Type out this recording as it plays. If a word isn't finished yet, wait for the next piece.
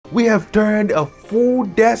we have turned a full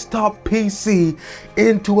desktop PC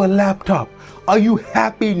into a laptop. Are you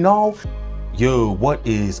happy now? Yo, what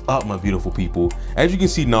is up, my beautiful people? As you can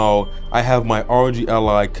see now, I have my ROG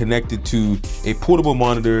Ally connected to a portable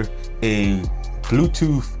monitor, a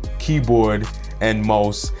Bluetooth keyboard and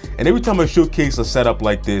mouse. And every time I showcase a setup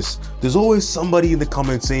like this, there's always somebody in the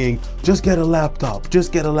comments saying, just get a laptop,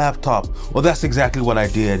 just get a laptop. Well, that's exactly what I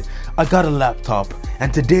did. I got a laptop,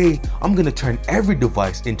 and today I'm gonna turn every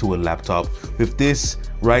device into a laptop with this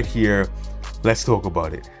right here. Let's talk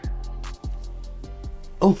about it.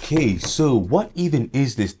 Okay, so what even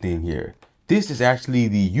is this thing here? This is actually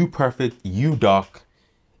the UPERFECT LAPDOCK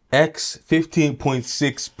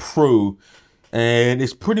X15.6 Pro, and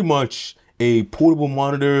it's pretty much a portable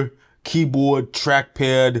monitor, keyboard,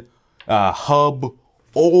 trackpad, hub,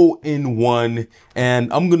 all in one.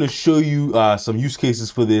 And I'm gonna show you some use cases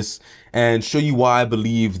for this and show you why I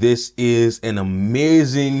believe this is an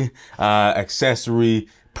amazing accessory,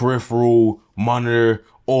 peripheral, monitor,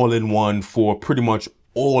 all in one for pretty much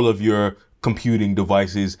all of your computing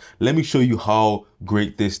devices. Let me show you how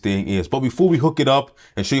great this thing is. But before we hook it up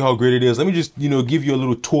and show you how great it is, let me just, give you a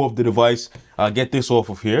little tour of the device. Get this off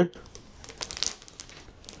of here.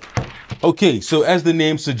 Okay, so as the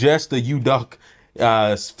name suggests, the UPERFECT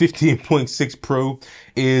 15.6 Pro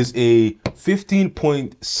is a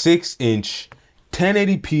 15.6 inch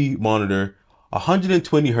 1080p monitor,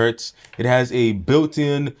 120 hertz. It has a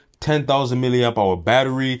built-in 10,000 milliamp hour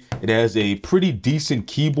battery. It has a pretty decent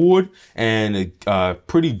keyboard and a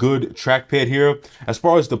pretty good trackpad here. As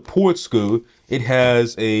far as the ports go, it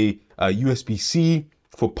has a USB-C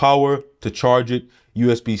for power to charge it,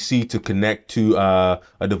 USB-C to connect to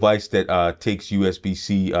a device that takes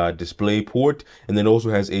USB-C display port, and then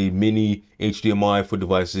also has a mini HDMI for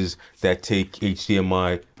devices that take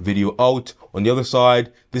HDMI video out. On the other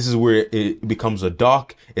side, this is where it becomes a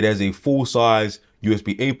dock. It has a full-size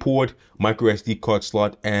USB-A port, micro SD card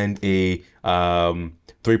slot, and a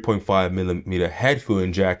 3.5 millimeter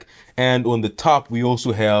headphone jack. And on the top, we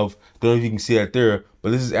also have, don't know if you can see that there,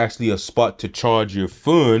 but this is actually a spot to charge your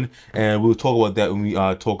phone, and we'll talk about that when we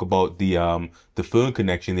talk about the phone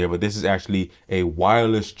connection there. But this is actually a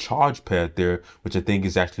wireless charge pad there, which I think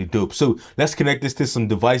is actually dope. So let's connect this to some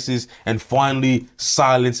devices and finally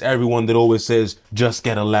silence everyone that always says just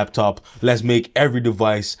get a laptop. Let's make every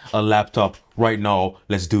device a laptop right now.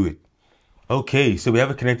 Let's do it. Okay, so we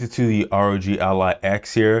have it connected to the ROG Ally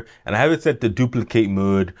X here, and I have it set to duplicate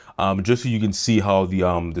mode, just so you can see how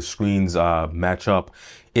the screens match up.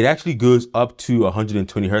 It actually goes up to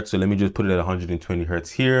 120 hertz, so let me just put it at 120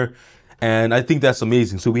 hertz here, and I think that's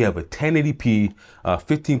amazing. So we have a 1080p,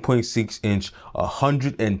 15.6 inch,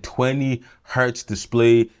 120 hertz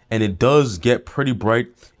display, and it does get pretty bright.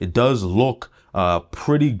 It does look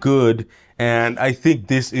pretty good, and I think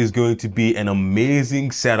this is going to be an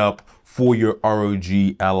amazing setup for your ROG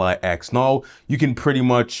Ally X. Now, you can pretty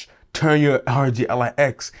much turn your ROG Ally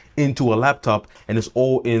X into a laptop, and it's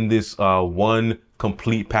all in this one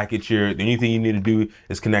complete package here. The only thing you need to do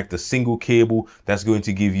is connect a single cable that's going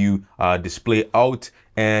to give you display out,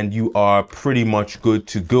 and you are pretty much good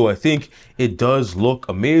to go. I think it does look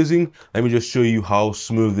amazing. Let me just show you how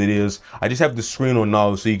smooth it is. I just have the screen on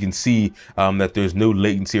now so you can see that there's no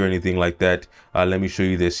latency or anything like that. Let me show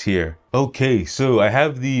you this here. Okay, so I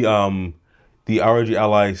have the ROG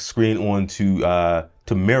Ally screen on to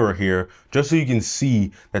mirror here, just so you can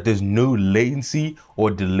see that there's no latency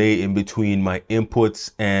or delay in between my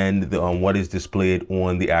inputs and the, what is displayed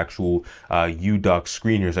on the actual UPERFECT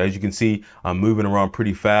screen here. So as you can see, I'm moving around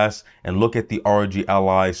pretty fast, and look at the ROG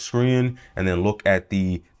Ally screen, and then look at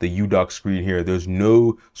the UPERFECT screen here. There's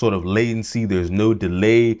no sort of latency, there's no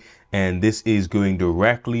delay, and this is going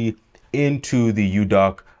directly into the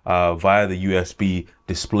UPERFECT via the USB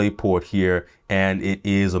display port here, and it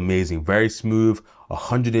is amazing. Very smooth,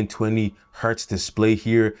 120 hertz display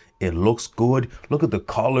here. It looks good. Look at the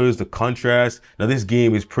colors, the contrast. Now this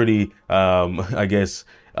game is pretty I guess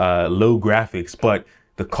low graphics, but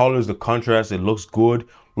the colors, the contrast, it looks good.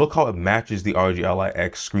 Look how it matches the ROG Ally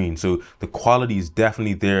X screen. So the quality is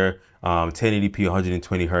definitely there. 1080p,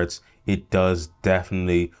 120 hertz. It does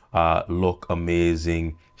definitely look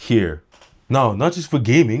amazing here. Now, not just for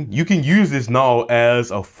gaming, you can use this now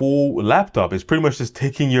as a full laptop. It's pretty much just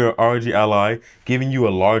taking your ROG Ally, giving you a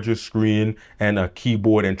larger screen and a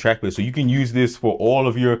keyboard and trackpad. So you can use this for all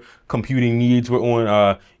of your computing needs. We're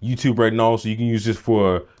on YouTube right now, so you can use this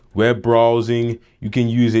for web browsing. You can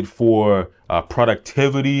use it for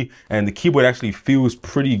productivity, and the keyboard actually feels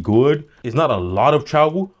pretty good. It's not a lot of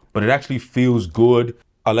travel, but it actually feels good.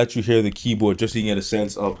 I'll let you hear the keyboard just so you get a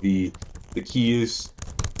sense of the keys.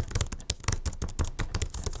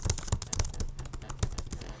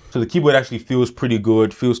 So the keyboard actually feels pretty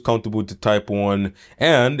good, feels comfortable to type on,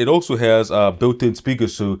 and it also has built-in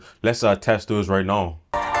speakers. So let's test those right now.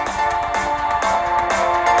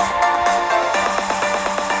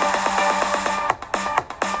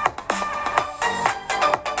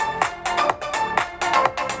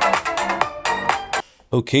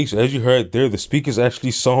 Okay, so as you heard there, the speakers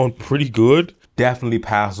actually sound pretty good. Definitely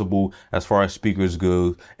passable as far as speakers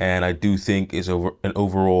go, and I do think it's an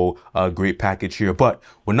overall great package here. But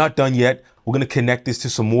we're not done yet. We're going to connect this to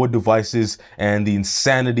some more devices, and the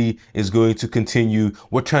insanity is going to continue.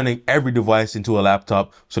 We're turning every device into a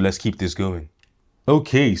laptop, so let's keep this going.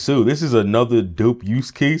 Okay, so this is another dope use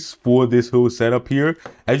case for this whole setup here.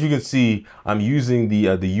 As you can see, I'm using the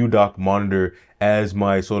UDOK monitor as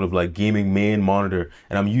my sort of like gaming main monitor,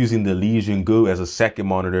 and I'm using the Legion Go as a second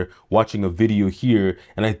monitor, watching a video here.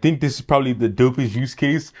 And I think this is probably the dopest use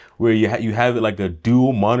case where you have it like a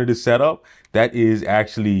dual monitor setup. That is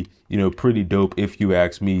actually, you know, pretty dope if you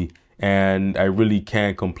ask me, and I really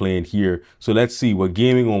can't complain here. So let's see, we're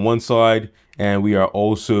gaming on one side, and we are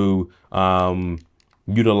also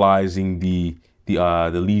utilizing the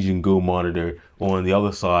Legion Go monitor on the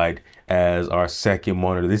other side as our second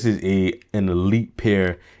monitor. This is an elite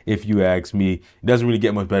pair, if you ask me. It doesn't really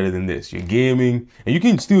get much better than this. You're gaming, and you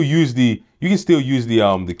can still use the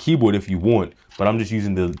keyboard if you want, but I'm just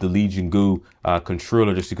using the Legion Go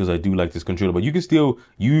controller just because I do like this controller. But you can still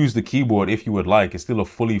use the keyboard if you would like. It's still a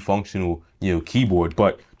fully functional, you know, keyboard.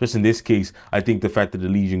 But just in this case, I think the fact that the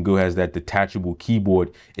Legion Go has that detachable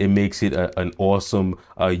keyboard, it makes it an awesome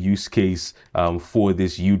use case for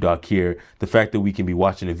this UDOK here. The fact that we can be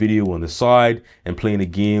watching a video on the side and playing a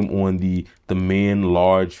game on the main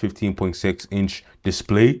large 15.6-inch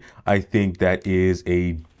display, I think that is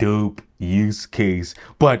a dope use case.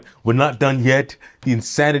 But we're not done yet. The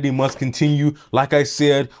insanity must continue. Like I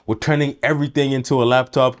said, we're turning everything into a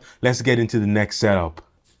laptop. Let's get into the next setup.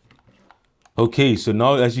 Okay, so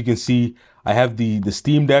now as you can see, I have the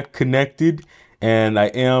Steam Deck connected, and I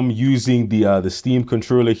am using the Steam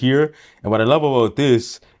controller here. And what I love about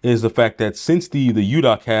this is the fact that since the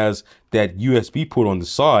UDOK has that USB port on the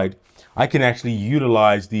side, I can actually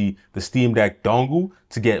utilize the Steam Deck dongle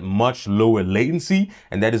to get much lower latency,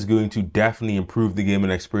 and that is going to definitely improve the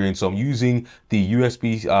gaming experience. So I'm using the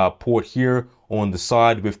USB port here on the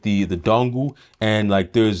side with the dongle, and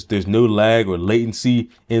like there's no lag or latency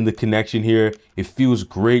in the connection here. It feels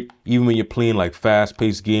great even when you're playing like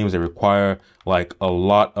fast-paced games that require like a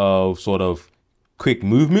lot of sort of quick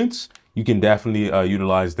movements. You can definitely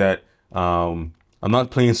utilize that. I'm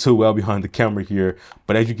not playing so well behind the camera here,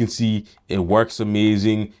 but as you can see, it works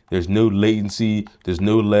amazing. There's no latency, there's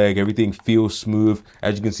no lag, everything feels smooth.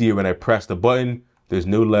 As you can see here, when I press the button, there's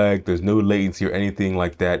no lag, there's no latency or anything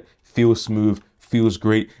like that. Feels smooth, feels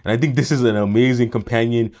great. And I think this is an amazing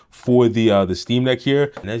companion for the Steam Deck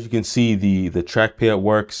here. And as you can see, the trackpad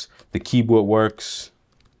works, the keyboard works.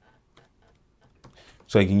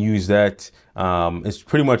 So I can use that. It's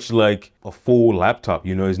pretty much like a full laptop,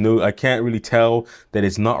 you know. I can't really tell that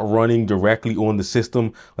it's not running directly on the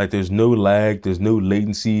system. Like there's no lag, there's no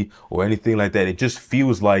latency or anything like that. It just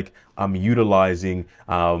feels like I'm utilizing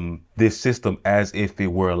this system as if it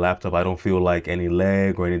were a laptop. I don't feel like any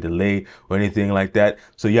lag or any delay or anything like that.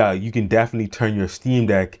 So yeah, you can definitely turn your Steam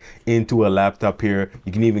Deck into a laptop here.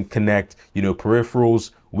 You can even connect, you know,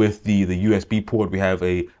 peripherals with the USB port. We have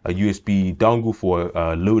a USB dongle for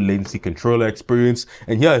low latency controller experience,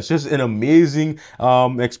 and yeah, it's just an amazing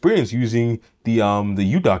experience using the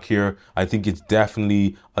UDOK here. I think it's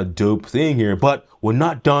definitely a dope thing here, but we're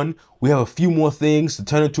not done. We have a few more things to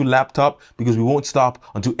turn into a laptop because we won't stop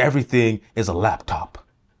until everything is a laptop.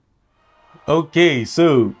 Okay,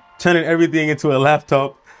 so turning everything into a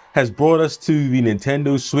laptop has brought us to the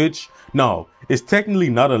Nintendo Switch. Now, it's technically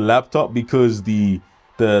not a laptop because the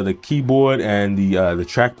keyboard and the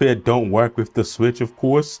trackpad don't work with the Switch, of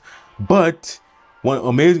course. But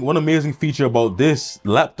one amazing feature about this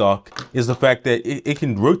laptop is the fact that it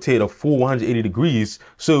can rotate a full 180 degrees.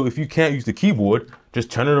 So if you can't use the keyboard, just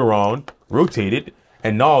turn it around, rotate it,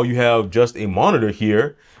 and now you have just a monitor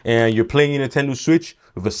here, and you're playing a Nintendo Switch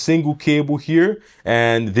with a single cable here,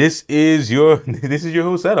 and this is your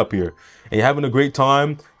whole setup here, and you're having a great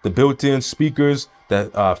time. The built-in speakers,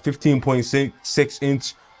 that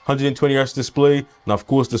 15.6-inch 120 Hz display. Now, of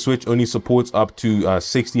course, the Switch only supports up to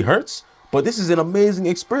 60 Hz, but this is an amazing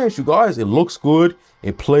experience, you guys. It looks good,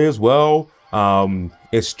 it plays well.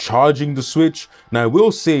 It's charging the Switch. Now, I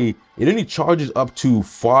will say it only charges up to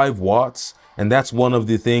 5 watts, and that's one of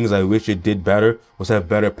the things I wish it did better, was have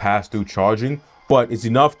better pass-through charging. But it's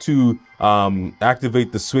enough to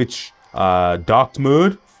activate the Switch docked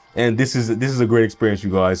mode, And this is a great experience,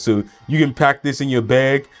 you guys. So you can pack this in your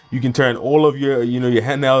bag. You can turn all of your your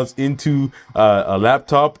handhelds into a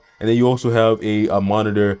laptop, and then you also have a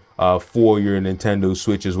monitor for your Nintendo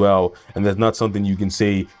Switch as well. And that's not something you can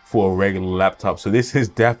say for a regular laptop. So this is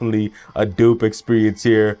definitely a dope experience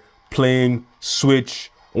here. Playing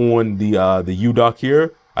Switch on the U-Dock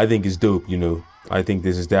here, I think is dope. I think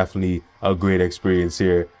this is definitely a great experience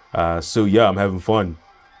here. So yeah, I'm having fun.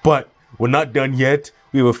 But we're not done yet.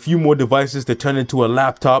 We have a few more devices to turn into a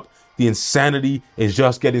laptop. The insanity is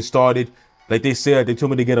just getting started. Like they said, they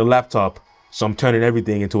told me to get a laptop, so I'm turning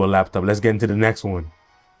everything into a laptop. Let's get into the next one.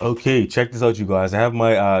 Okay, check this out, you guys. I have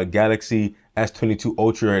my Galaxy S22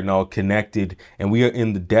 Ultra right now connected, and we are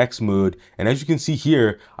in the DeX mode. And as you can see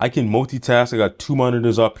here, I can multitask. I got two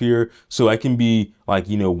monitors up here, so I can be like,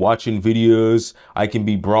 watching videos. I can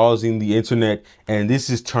be browsing the internet, and this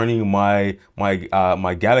is turning my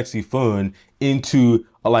Galaxy phone into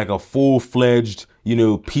like a full-fledged,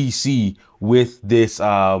 PC with this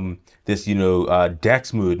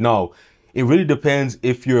DeX mode. Now, it really depends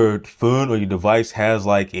if your phone or your device has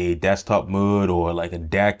like a desktop mode or like a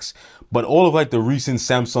DeX, but all of like the recent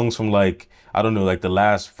Samsungs from like, I don't know, like the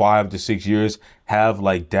last 5 to 6 years have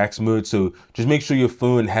like DeX mode. So just make sure your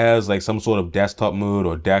phone has like some sort of desktop mode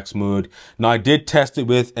or DeX mode. Now I did test it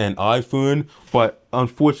with an iPhone, but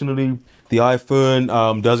unfortunately the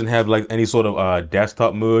iPhone doesn't have like any sort of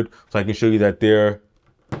desktop mode. So I can show you that there.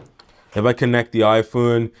 If I connect the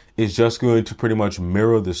iPhone, it's just going to pretty much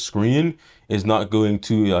mirror the screen. It's not going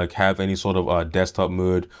to like have any sort of desktop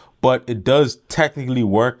mode, but it does technically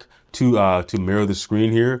work to mirror the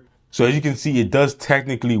screen here. So as you can see, it does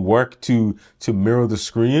technically work to mirror the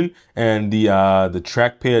screen, and the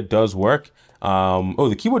trackpad does work. Oh,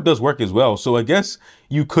 the keyboard does work as well. So I guess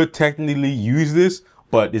you could technically use this,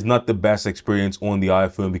 but it's not the best experience on the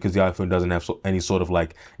iPhone because the iPhone doesn't have any sort of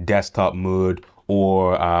like desktop mode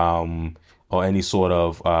or any sort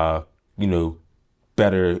of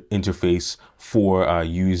better interface for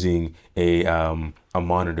using a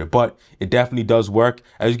monitor. But it definitely does work.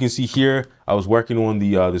 As you can see here, I was working on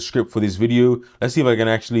the script for this video. Let's see if I can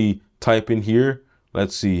actually type in here.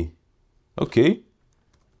 Let's see. Okay,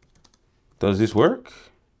 does this work?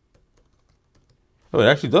 Oh, it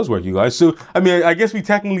actually does work, you guys. So, I mean, I guess we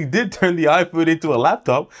technically did turn the iPhone into a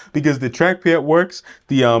laptop because the trackpad works,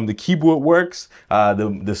 the keyboard works,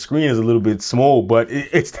 the screen is a little bit small, but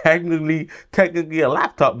it's technically a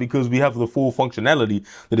laptop because we have the full functionality.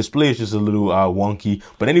 The display is just a little wonky.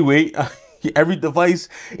 But anyway, every device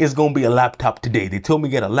is going to be a laptop today. They told me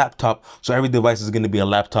to get a laptop, so every device is going to be a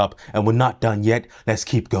laptop, and we're not done yet. Let's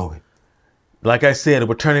keep going. Like I said,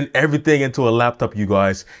 we're turning everything into a laptop, you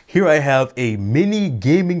guys. Here I have a mini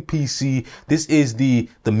gaming PC. This is the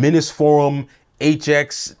Minis Forum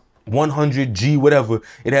HX 100G, whatever.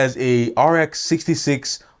 It has a RX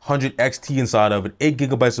 6600 XT inside of it, 8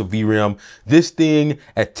 gigabytes of VRAM. This thing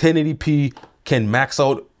at 1080p can max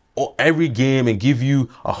out every game and give you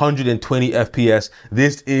 120 FPS.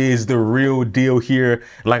 This is the real deal here.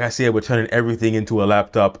 Like I said, we're turning everything into a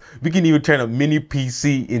laptop. We can even turn a mini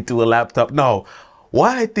PC into a laptop. Now,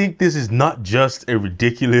 why I think this is not just a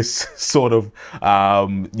ridiculous sort of, I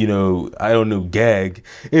don't know, gag,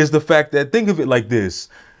 is the fact that, think of it like this.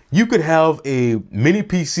 You could have a mini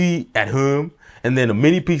PC at home and then a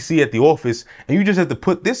mini PC at the office, and you just have to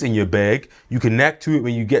put this in your bag. You connect to it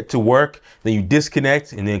when you get to work, then you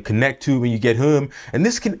disconnect and then connect to it when you get home. And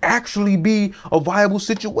this can actually be a viable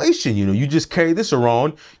situation. You just carry this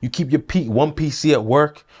around, you keep your one PC at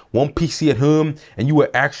work, one PC at home, and you are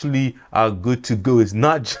actually good to go. It's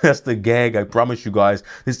not just a gag, I promise you guys.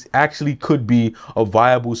 This actually could be a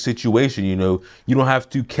viable situation. You don't have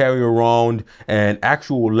to carry around an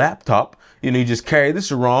actual laptop. You just carry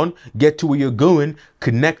this around, get to where you're going,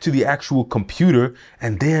 connect to the actual computer,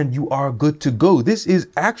 and then you are good to go. This is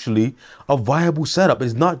actually a viable setup.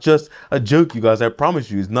 It's not just a joke, you guys. I promise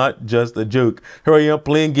you, it's not just a joke. Here I am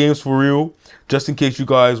playing games for real. Just in case you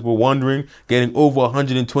guys were wondering, getting over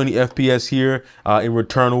 120 FPS here in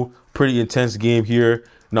Returnal. Pretty intense game here.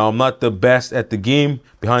 Now, I'm not the best at the game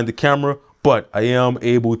behind the camera, but I am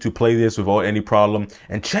able to play this without any problem.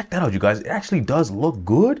 And check that out, you guys. It actually does look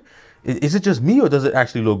good. Is it just me, or does it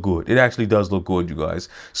actually look good? It actually does look good, you guys.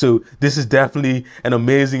 So this is definitely an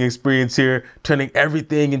amazing experience here. Turning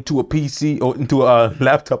everything into a PC, or into a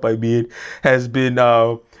laptop, I mean, has been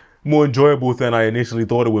more enjoyable than I initially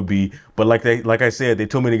thought it would be. But like I said, they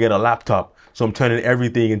told me to get a laptop. So I'm turning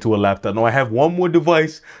everything into a laptop. Now I have one more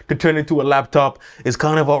device to turn into a laptop. It's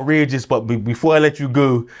kind of outrageous, but before I let you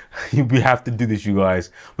go, we have to do this, you guys.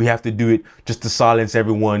 We have to do it just to silence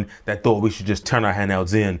everyone that thought we should just turn our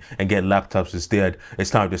handhelds in and get laptops instead. It's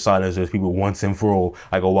time to silence those people once and for all.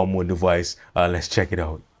 I got one more device. Let's check it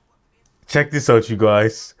out. Check this out, you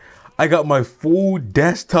guys. I got my full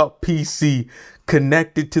desktop PC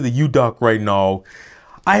connected to the UDock right now.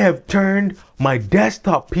 I have turned my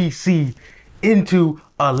desktop PC into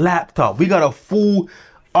a laptop. We got a full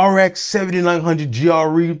RX 7900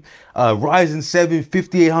 GRE, Ryzen 7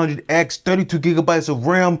 5800X, 32 gigabytes of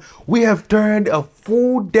RAM. We have turned a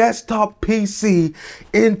full desktop PC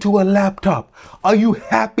into a laptop. Are you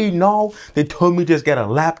happy now? They told me just get a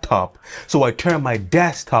laptop. So I turned my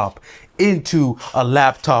desktop into a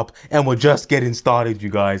laptop and we're just getting started,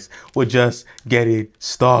 you guys. We're just getting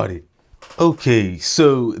started. Okay,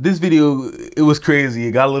 so this video, it was crazy.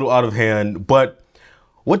 It got a little out of hand, but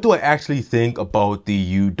what do I actually think about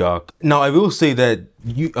the UDock? Now, I will say that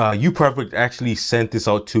UPERFECT actually sent this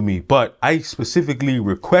out to me, but I specifically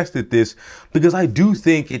requested this because I do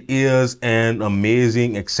think it is an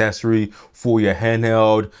amazing accessory for your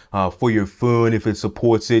handheld, for your phone if it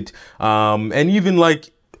supports it, and even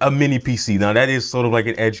like a mini PC. Now that is sort of like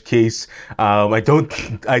an edge case. I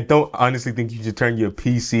don't honestly think you should turn your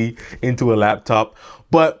PC into a laptop,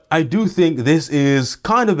 but I do think this is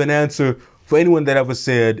kind of an answer for anyone that ever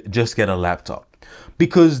said just get a laptop,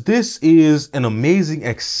 because this is an amazing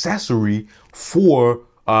accessory for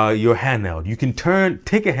your handheld. You can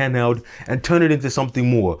take a handheld and turn it into something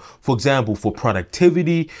more. For example, for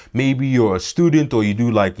productivity, maybe you're a student or you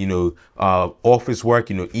do like, office work,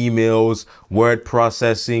 emails, word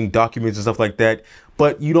processing, documents and stuff like that,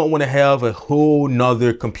 but you don't want to have a whole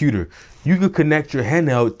nother computer. You could connect your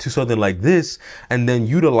handheld to something like this and then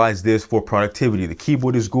utilize this for productivity. The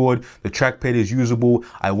keyboard is good. The trackpad is usable.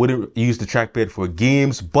 I wouldn't use the trackpad for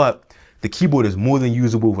games, but the keyboard is more than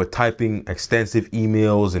usable for typing extensive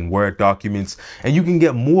emails and Word documents, and you can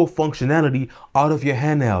get more functionality out of your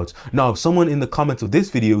handhelds. Now, if someone in the comments of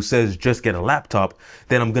this video says just get a laptop,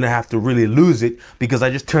 then I'm gonna have to really lose it because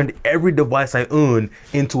I just turned every device I own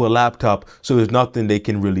into a laptop, so there's nothing they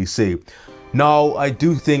can really say. Now, I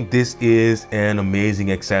do think this is an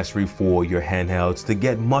amazing accessory for your handhelds to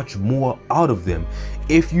get much more out of them.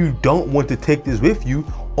 If you don't want to take this with you,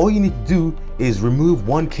 all you need to do is remove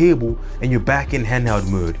one cable and you're back in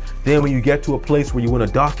handheld mode. Then when you get to a place where you want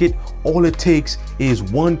to dock it, all it takes is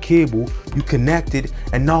one cable, you connect it,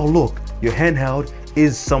 and now look, your handheld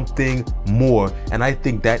is something more. And I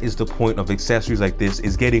think that is the point of accessories like this,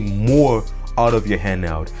 is getting more out of your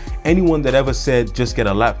handheld. Anyone that ever said just get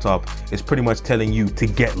a laptop is pretty much telling you to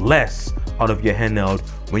get less out of your handheld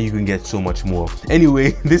when you can get so much more.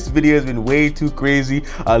 Anyway, this video has been way too crazy.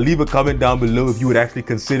 Leave a comment down below if you would actually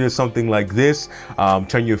consider something like this.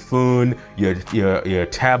 Turn your phone, your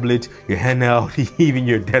tablet, your handheld, even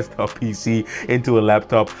your desktop PC into a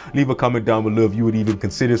laptop. Leave a comment down below if you would even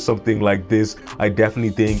consider something like this. I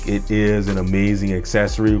definitely think it is an amazing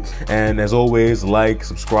accessory. And as always, like,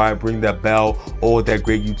 subscribe, ring that bell, all that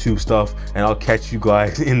great YouTube stuff. And I'll catch you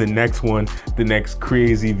guys in the next one, the next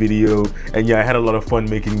crazy video. And yeah, I had a lot of fun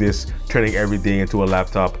making this, turning everything into a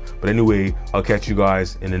laptop. But anyway, I'll catch you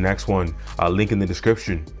guys in the next one. Link in the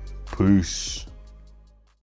description. Peace.